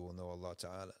how you will know Allah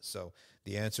Ta'ala. So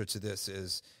the answer to this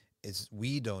is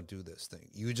we don't do this thing.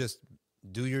 You just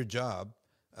do your job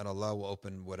and Allah will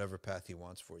open whatever path he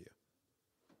wants for you.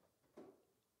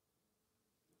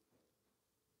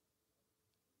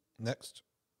 Next.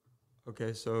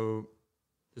 Okay, so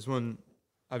this one,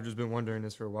 I've just been wondering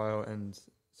this for a while, and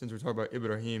since we're talking about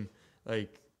Ibrahim,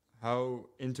 like how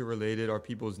interrelated are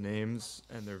people's names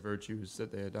and their virtues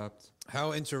that they adopt?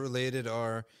 How interrelated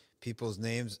are people's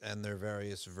names and their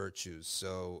various virtues?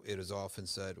 So it is often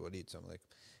said,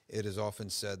 it is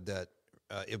often said that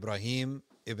Ibrahim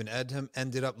Ibn Adham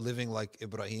ended up living like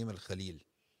Ibrahim al-Khalil,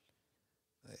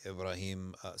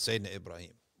 Sayyidina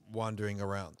Ibrahim, wandering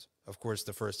around. Of course,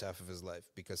 the first half of his life,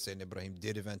 because Sayyidina Ibrahim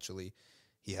did eventually,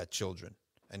 he had children,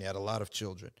 and he had a lot of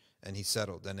children, and he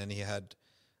settled, and then he had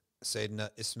Sayyidina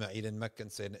Ismail in Mecca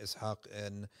and Sayyidina Ishaq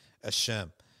in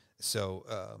Asham. So,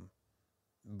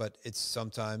 but it's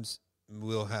sometimes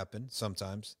will happen,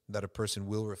 sometimes, that a person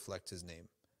will reflect his name,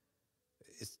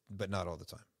 but not all the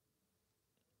time.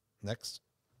 Next.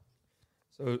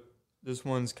 So this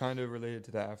one's kind of related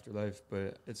to the afterlife,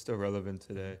 but it's still relevant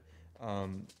today.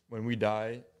 When we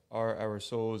die, are our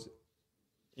souls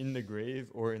in the grave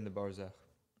or in the barzakh?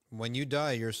 When you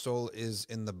die, your soul is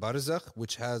in the barzakh,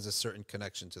 which has a certain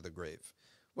connection to the grave.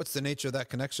 What's the nature of that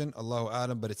connection? Allahu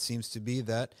A'lam, but it seems to be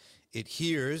that it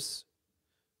hears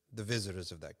the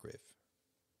visitors of that grave.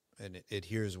 And it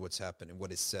hears what's happened and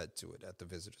what is said to it at the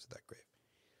visitors of that grave.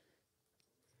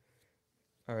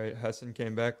 All right, Hassan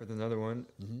came back with another one.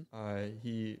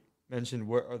 He mentioned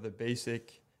what are the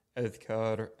basic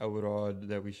adhkar, awrad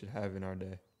that we should have in our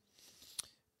day.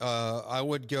 I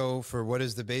would go for what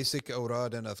is the basic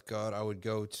awrad and adhkar. I would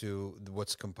go to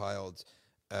what's compiled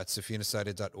at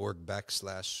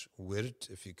safinascited.org/wird.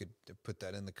 If you could put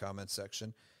that in the comment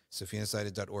section,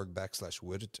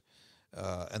 safinascited.org/wird.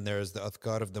 And there is the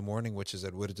adhkar of the morning, which is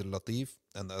at wird al-latif,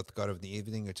 and the adhkar of the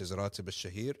evening, which is ratib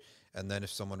al-shahir. And then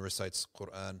if someone recites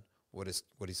Quran, what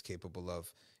he's capable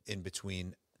of in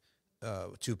between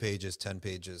 2 pages, 10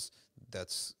 pages,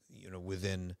 that's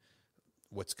within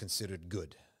what's considered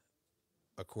good,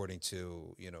 according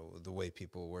to the way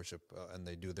people worship and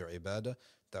they do their ibadah,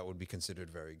 that would be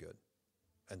considered very good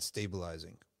and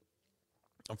stabilizing.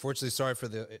 Unfortunately, sorry for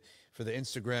the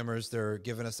Instagrammers. They're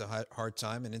giving us a hard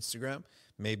time in Instagram.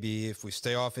 Maybe if we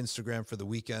stay off Instagram for the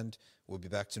weekend, we'll be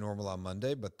back to normal on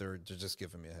Monday, but they're just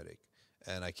giving me a headache.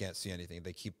 And I can't see anything.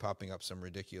 They keep popping up some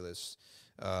ridiculous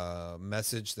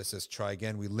message that says, try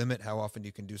again. We limit how often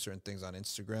you can do certain things on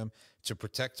Instagram to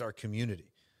protect our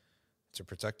community. To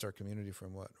protect our community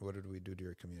from what? What did we do to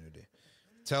your community?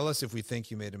 Tell us if we think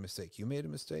you made a mistake. You made a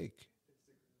mistake.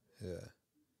 Yeah.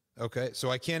 Okay, so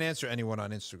I can't answer anyone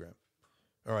on Instagram.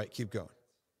 All right, keep going.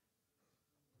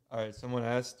 All right, someone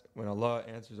asked, when Allah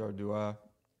answers our dua,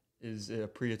 is it a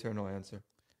pre-eternal answer?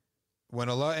 When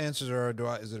Allah answers our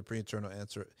dua, is it a pre-eternal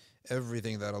answer?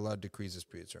 Everything that Allah decrees is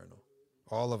pre-eternal.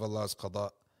 All of Allah's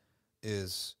qada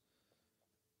is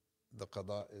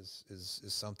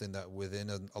something that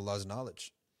within Allah's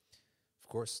knowledge. Of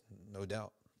course, no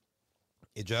doubt.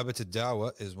 Ijabat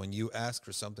al-da'wah is when you ask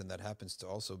for something that happens to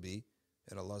also be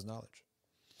in Allah's knowledge.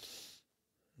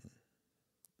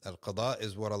 Al-qada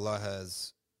is what Allah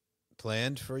has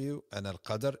planned for you, and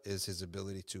al-qadr is His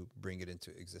ability to bring it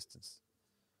into existence.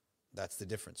 That's the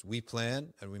difference. We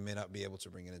plan, and we may not be able to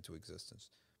bring it into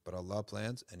existence. But Allah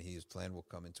plans, and His plan will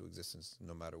come into existence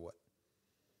no matter what.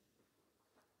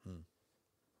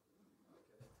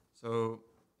 So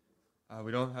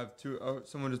we don't have two. Oh,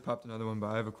 someone just popped another one, but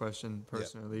I have a question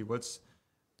personally. Yeah.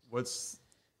 What's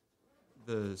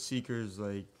the seekers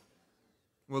like?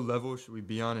 What level should we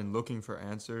be on in looking for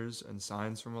answers and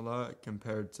signs from Allah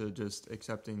compared to just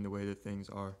accepting the way that things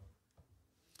are?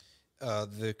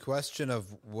 The question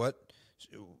of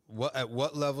at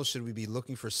what level should we be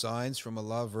looking for signs from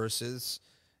Allah versus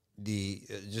the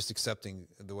just accepting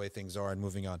the way things are and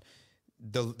moving on.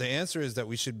 The answer is that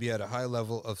we should be at a high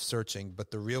level of searching,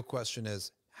 but the real question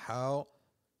is, how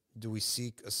do we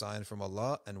seek a sign from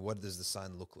Allah, and what does the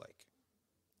sign look like?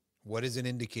 What is an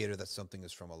indicator that something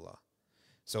is from Allah?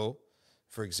 So,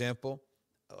 for example,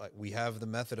 we have the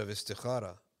method of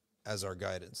istikhara as our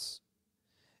guidance.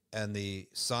 And the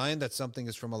sign that something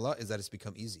is from Allah is that it's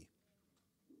become easy.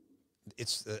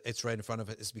 It's right in front of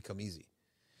it, it's become easy.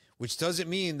 Which doesn't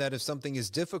mean that if something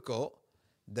is difficult,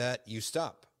 that you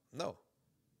stop. No.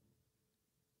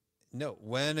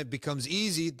 When it becomes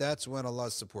easy, that's when Allah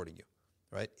is supporting you.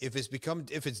 Right? If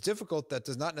it's difficult, that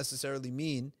does not necessarily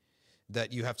mean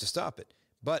that you have to stop it.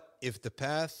 But if the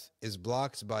path is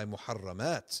blocked by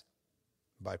muharramat,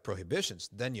 by prohibitions,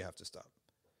 then you have to stop.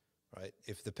 Right?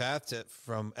 If the path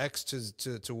from X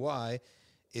to Y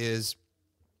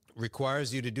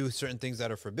requires you to do certain things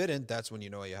that are forbidden, that's when you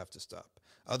know you have to stop.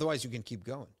 Otherwise, you can keep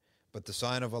going. But the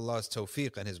sign of Allah's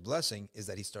tawfiq and His blessing is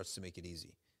that He starts to make it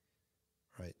easy.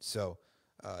 Right? So,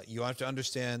 You have to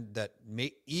understand that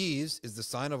ease is the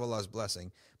sign of Allah's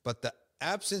blessing, but the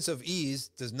absence of ease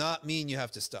does not mean you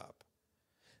have to stop.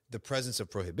 The presence of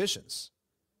prohibitions,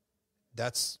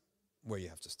 that's where you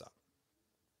have to stop.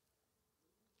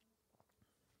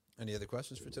 Any other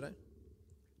questions for today?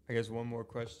 I guess one more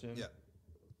question. Yeah.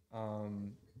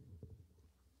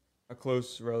 A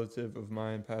close relative of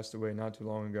mine passed away not too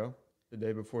long ago. The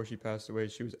day before she passed away,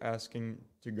 she was asking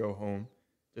to go home.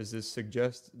 Does this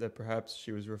suggest that perhaps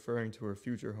she was referring to her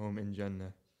future home in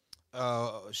Jannah?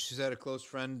 She said a close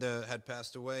friend had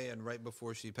passed away, and right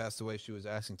before she passed away, she was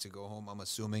asking to go home. I'm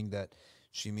assuming that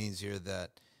she means here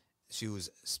that she was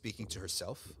speaking to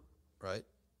herself, right?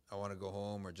 I want to go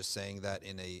home, or just saying that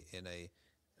in a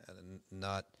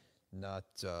not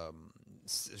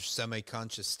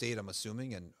semi-conscious state, I'm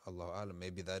assuming, and Allahu Alam,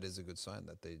 maybe that is a good sign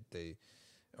that they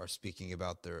are speaking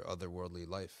about their otherworldly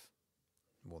life.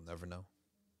 We'll never know.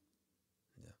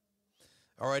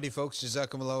 Alrighty, folks,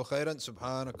 Jazakumullahu khairan.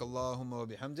 Subhanakallahumma wa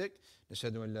bihamdik.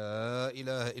 Nashhadu an la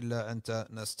ilaha illa anta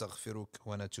nastaghfiruk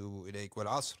wa natubu ilayk. Wal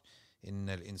asr.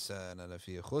 Innal insana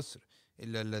lafi khusr.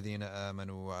 Illa alladhina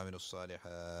amanu wa amilu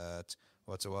salihat.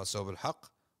 Wa tawasaw bil haqq.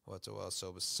 Wa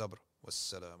tawasaw bis sabr.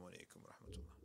 Wassalamu alaykum.